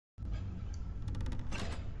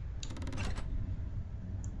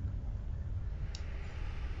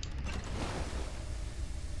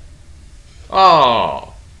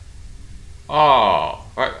Oh. Oh.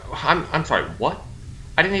 I'm sorry, what?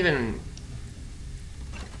 I didn't even...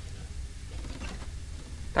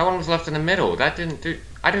 That one was left in the middle. That didn't do...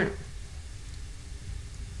 I didn't...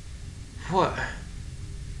 What?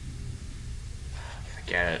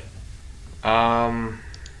 Forget it. Oh,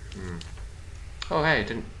 hey, it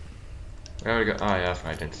didn't... Where we go? Oh, yeah, that's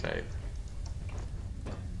right, I didn't save.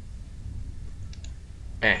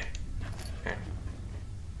 Eh.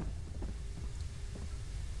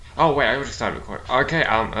 Oh, wait, I already started recording. Okay,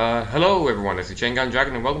 hello everyone, this is Chain Gun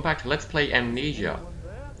Dragon, and welcome back to Let's Play Amnesia.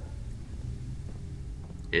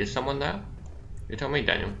 Is someone there? You tell me,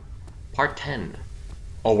 Daniel. Part 10.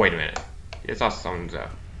 Oh, wait a minute. It's also someone's there.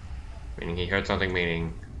 Meaning he heard something,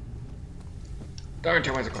 meaning... Don't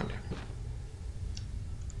tell where's it going to.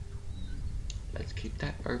 Let's keep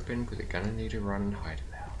that open, because we're gonna need to run and hide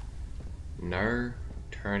now. No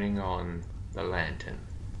turning on the lantern.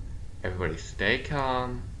 Everybody stay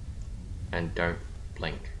calm and don't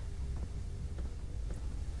blink.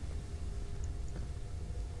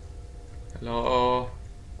 Hello?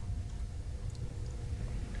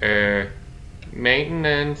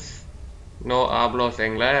 Maintenance. No hablos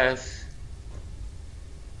inglés.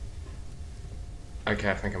 Okay,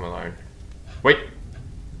 I think I'm alone. Wait!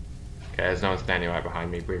 Okay, there's no one standing right behind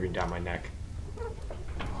me, breathing down my neck.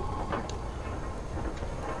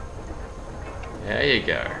 There you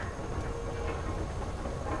go.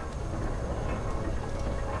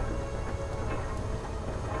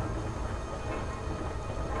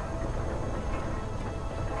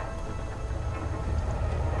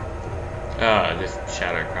 This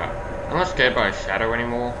shadow crap. I'm not scared by a shadow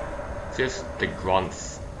anymore. It's just the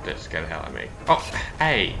grunts that scare the hell out of me. Oh,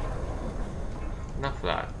 hey! Enough of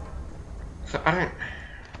that. So, I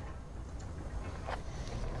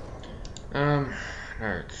don't...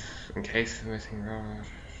 notes. In case of missing rod,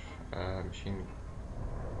 machine...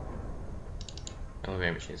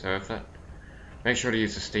 Elevator machine, so if that... Make sure to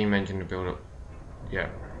use the steam engine to build up... Yeah.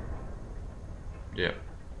 Yeah.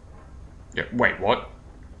 Yeah, wait, what?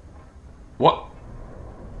 What?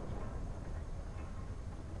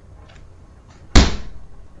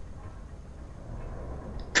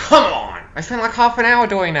 Come on! I spent like half an hour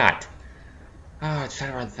doing that! Oh, it's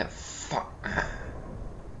trying to run that fuck.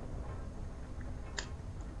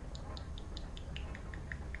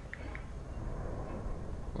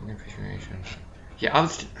 Yeah, I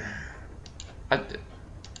was...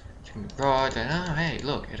 Rod, and oh, hey,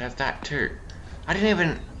 look, it has that too. I didn't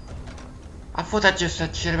even... I thought that just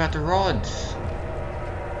said shit about the rods.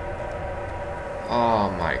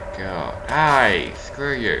 Oh my god. Hey,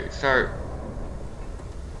 screw you. So...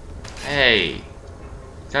 Hey.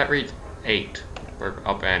 That reads 8. For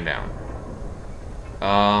up and down.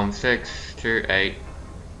 6, 2, 8.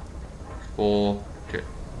 4, 2.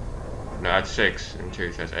 No, that's 6, and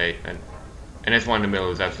 2 says 8. And this one in the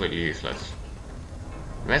middle is absolutely useless.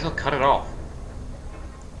 You may as well cut it off.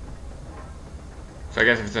 So I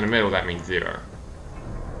guess if it's in the middle, that means 0.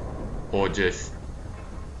 Or just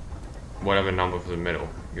whatever number for the middle.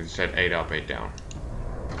 Because it said 8 up, 8 down.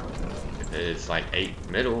 If it's like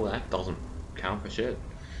 8 middle, that doesn't count for shit.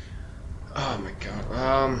 Oh my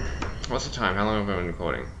god. What's the time? How long have I been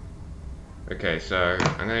recording? Okay, so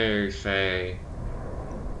I'm gonna say...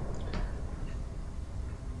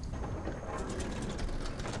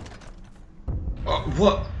 Oh,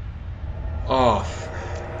 what? Oh.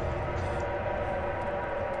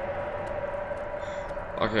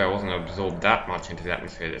 Okay, I wasn't absorbed that much into the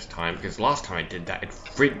atmosphere this time, because last time I did that, it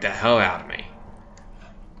freaked the hell out of me.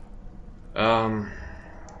 I'm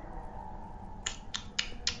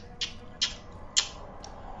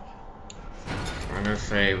gonna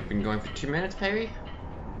say we've been going for 2 minutes, maybe?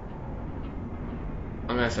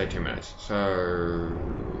 I'm gonna say 2 minutes, so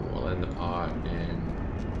we'll end the part in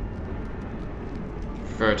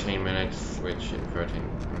 13 minutes, which in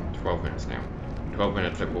 12 minutes now. 12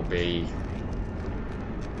 minutes it will be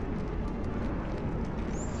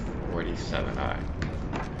 47. Alright.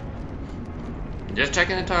 Just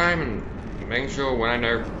checking the time and making sure when I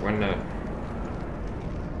know when to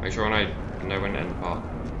make sure when I know when to end the part.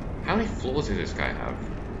 How many floors does this guy have?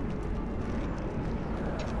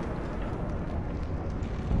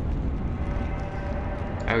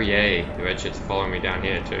 Oh yay, the red shit's following me down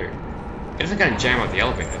here too. It isn't gonna jam out the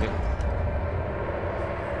elevator, is it?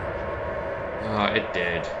 Oh, it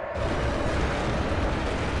did.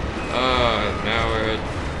 Oh, now we're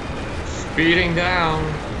speeding down.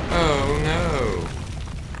 Oh no.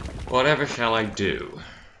 Whatever shall I do?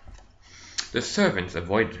 The servants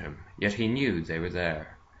avoided him, yet he knew they were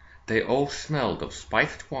there. They all smelled of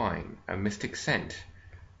spiced wine, a mystic scent.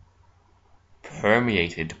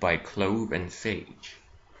 Permeated by clove and sage.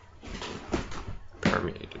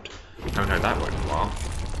 Permeated. I haven't heard that word in a while.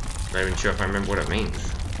 Not even sure if I remember what it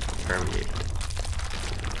means. Permeated.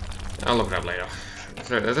 I'll look it up later.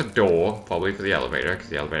 So there's a door, probably for the elevator, because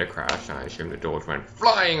the elevator crashed, and I assume the doors went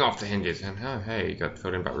flying off the hinges. And oh hey, you got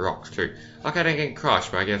filled in by rocks too. Like I didn't get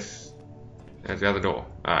crushed, but I guess there's the other door.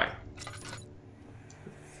 Alright.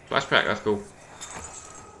 Flashback, that's cool.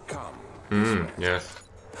 Come. Yes.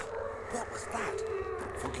 What was that?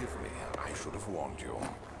 Forgive me, I should have warned you.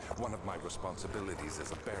 One of my responsibilities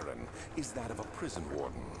as a baron is that of a prison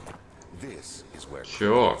warden. This is where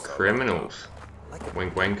Sure, criminals. Like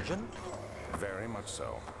Wink wink. Very much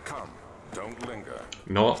so. Come, don't linger.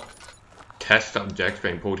 Not test subjects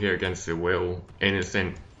being pulled here against their will.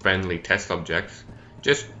 Innocent, friendly test subjects.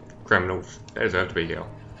 Just criminals. They deserve to be here.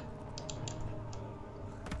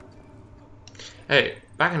 Hey,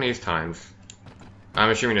 back in these times, I'm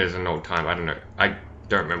assuming it is an old time, I don't know. I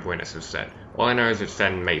don't remember when this was set. All I know is it's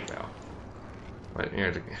set in Mayfair. But, you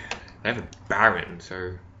know, they have a baron,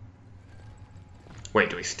 so... Wait,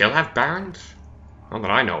 do we still have barons? Not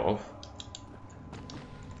that I know of.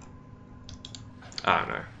 I don't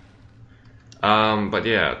know. But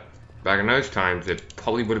yeah, back in those times, it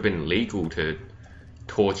probably would have been legal to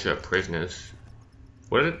torture prisoners.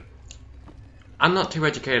 Would it? I'm not too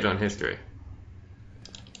educated on history.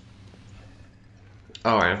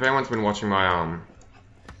 Oh, and if anyone's been watching my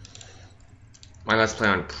my Let's Play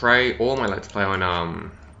on Prey or my Let's Play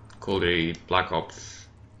on Call of Duty Black Ops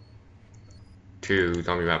 2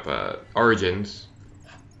 Zombie Map Origins,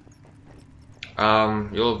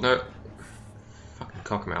 you'll know. Fucking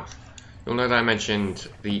cockamouth. You'll know that I mentioned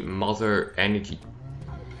the Mother Energy.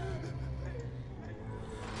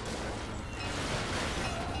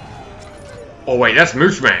 Oh wait, that's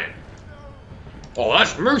Mooseman. Oh,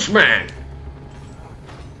 that's Mooseman.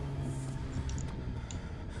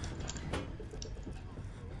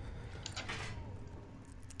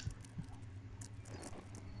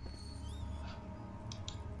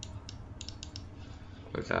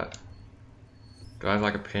 What's that? Do I have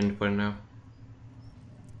like a pin to put in now?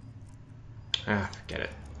 Ah, forget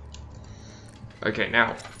it. Okay,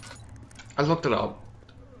 now I looked it up.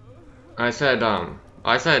 I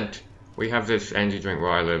said we have this energy drink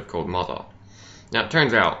where I live called Mother. Now it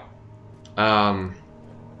turns out,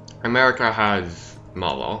 America has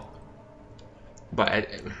Mother, but I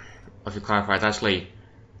should clarify, it's actually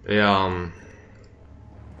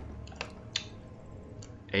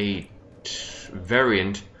a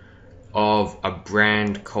variant of a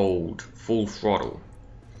brand called Full Throttle.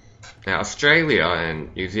 Now Australia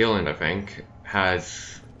and New Zealand, I think,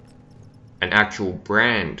 has an actual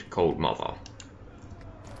brand called Mother.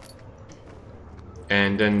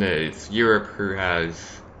 And then there's Europe, who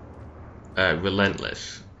has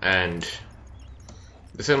Relentless. And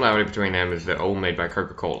the similarity between them is they're all made by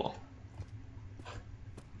Coca-Cola.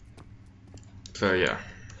 So yeah.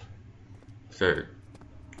 So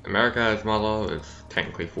America has Mother, it's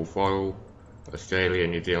technically Full Throttle. Australia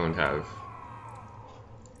and New Zealand have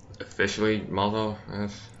officially Mother,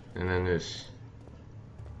 yes. And then there's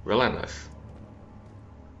Relentless.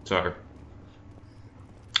 So,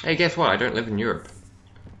 hey, guess what? I don't live in Europe.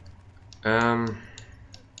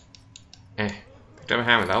 Picked up a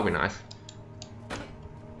hammer, that'll be nice.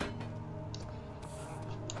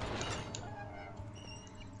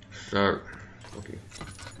 So, okay.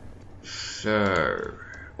 So,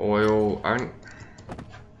 oil, I'm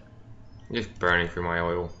just burning through my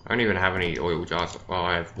oil. I don't even have any oil jars. Well,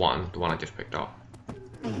 I have one, the one I just picked up.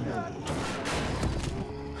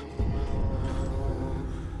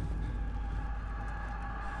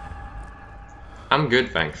 I'm good,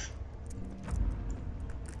 thanks.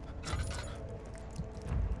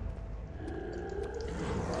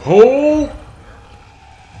 Oh!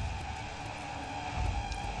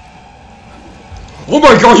 Oh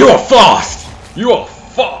my god, you are fast! You are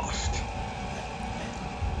fast!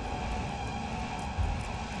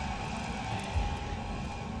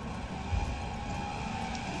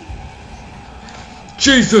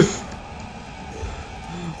 Jesus!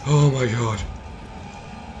 Oh my god.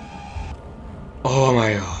 Oh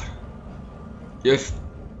my god. Just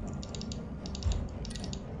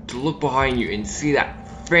to look behind you and see that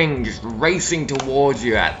thing just racing towards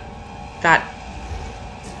you at that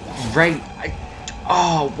rate.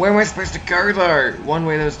 Oh, where am I supposed to go though? One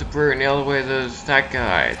way there's the brute and the other way there's that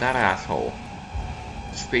guy, that asshole.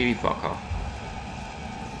 Speedy fucker.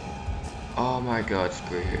 Oh my god,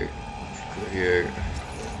 screw you. Screw you.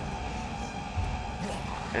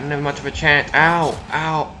 I didn't have much of a chance. Ow!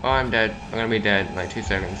 Ow! Oh, I'm dead. I'm gonna be dead in like 2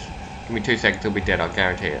 seconds. Give me 2 seconds, I'll be dead, I'll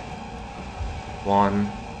guarantee it. 1,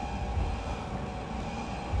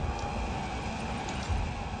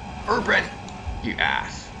 Urban! You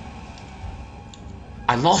ass.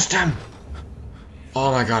 I lost him!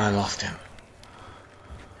 Oh my god, I lost him.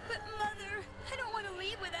 But Mother, I don't want to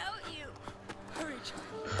leave without you. Hurry,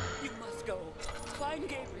 child. You must go. Find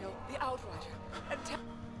Gabriel, the Outrider, and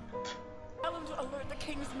tell him to alert the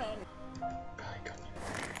King's men. No,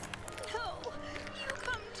 you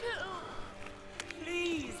come too.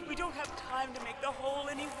 Please, we don't have time to make the hole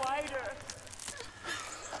any wider.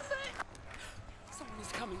 But Someone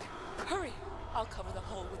is coming. Hurry! I'll cover the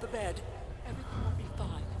hole with the bed. Everything will be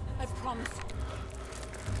fine. I promise.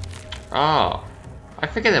 Ah, I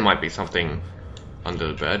figured there might be something under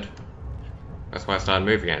the bed. That's why I started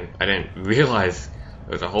moving it. I didn't realize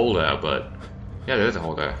there was a hole there, but yeah, there is a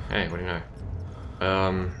hole there. Hey, what do you know?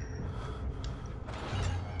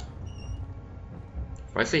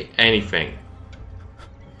 If I see anything,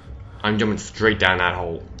 I'm jumping straight down that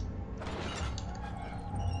hole.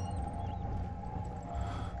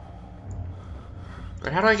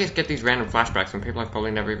 But how do I just get these random flashbacks from people I've probably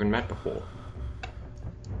never even met before?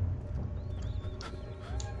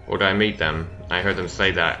 Or did I meet them? I heard them say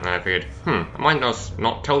that, and I figured, I might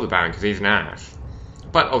not tell the Baron because he's an ass.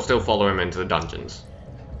 But I'll still follow him into the dungeons.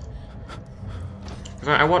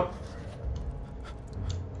 So I want...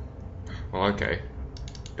 Well, okay.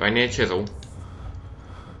 Do I need a chisel?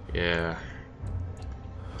 Yeah.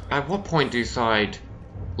 At what point do you decide,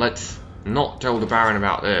 let's not tell the Baron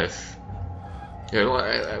about this?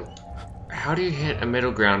 How do you hit a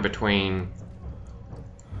middle ground between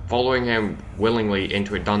following him willingly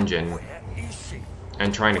into a dungeon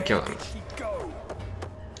and trying to kill him? No.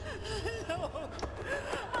 I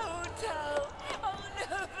won't tell. I'll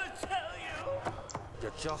never tell you.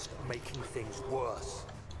 You're just making things worse.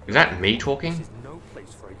 Is that me talking? This is no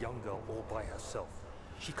place for a young girl all by herself.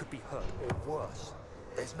 She could be hurt or worse.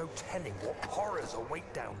 There's no telling what horrors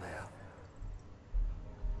await down there.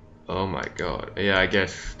 Oh my god. Yeah, I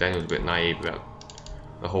guess Daniel's a bit naive about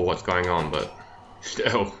the whole what's going on, but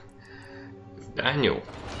still. It's Daniel.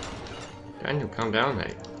 Daniel, calm down,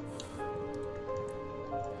 mate.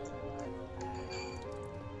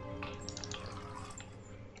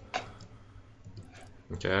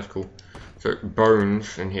 Okay, that's cool. So,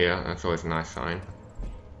 bones in here, that's always a nice sign.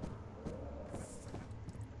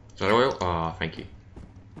 Is that oil? Ah, thank you.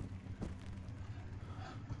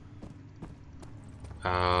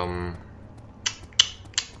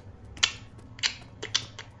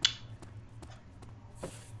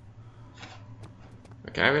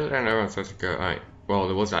 Okay, I really don't know where I'm supposed to go. Alright, well,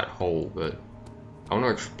 there was that hole, but I want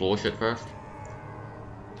to explore shit first.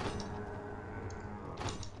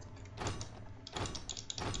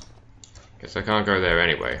 Guess I can't go there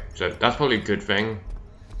anyway, so that's probably a good thing.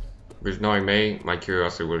 Because knowing me, my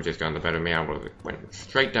curiosity would have just gone the better of me. I would have went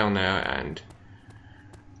straight down there and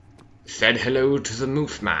said hello to the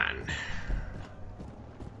Moose Man.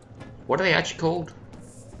 What are they actually called?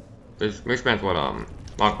 There's Moose Man's what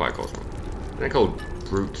Markiplier calls them. They're called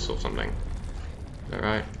brutes or something. Is that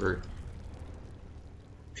right? Brute.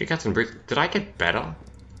 She got some brutes. Did I get better?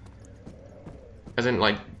 As in,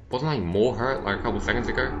 like, wasn't I more hurt like a couple seconds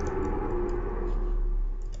ago?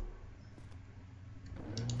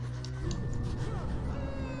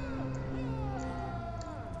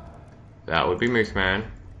 That would be Moose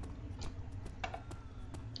Man.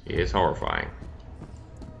 He is horrifying.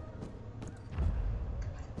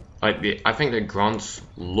 Like I think the grunts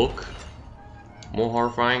look more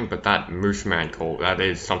horrifying, but that Moose Man call, that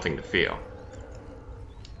is something to fear.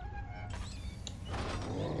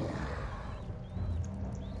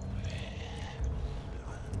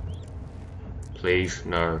 Please,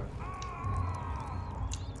 no.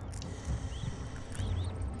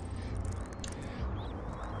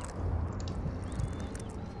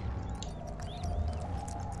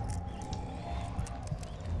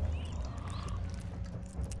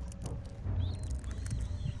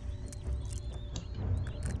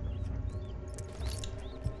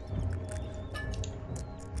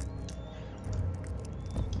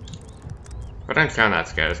 I don't sound that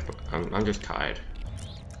scared, I'm just tired.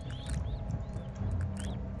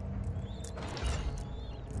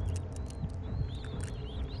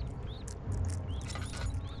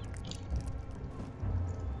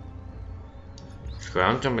 So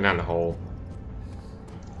I'm jumping down the hole.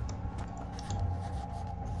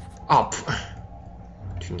 Oh,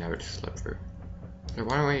 too narrow to slip through. So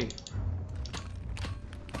why don't we...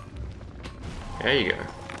 There you go.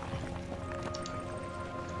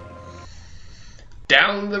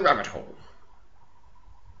 Down the rabbit hole.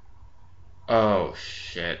 Oh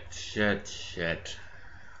shit. So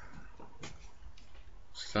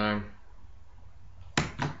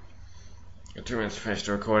 2 minutes to finish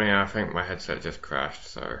the recording, and I think my headset just crashed,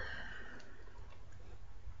 so.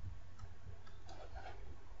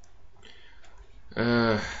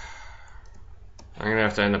 I'm gonna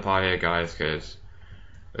have to end the part here, guys, because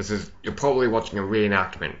you're probably watching a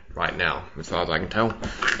reenactment right now, as far as I can tell,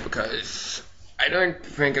 because I don't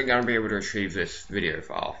think I'm gonna be able to retrieve this video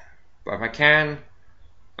file. But if I can,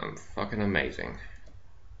 I'm fucking amazing.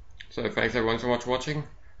 So thanks everyone so much for watching.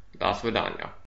 Das Vidania.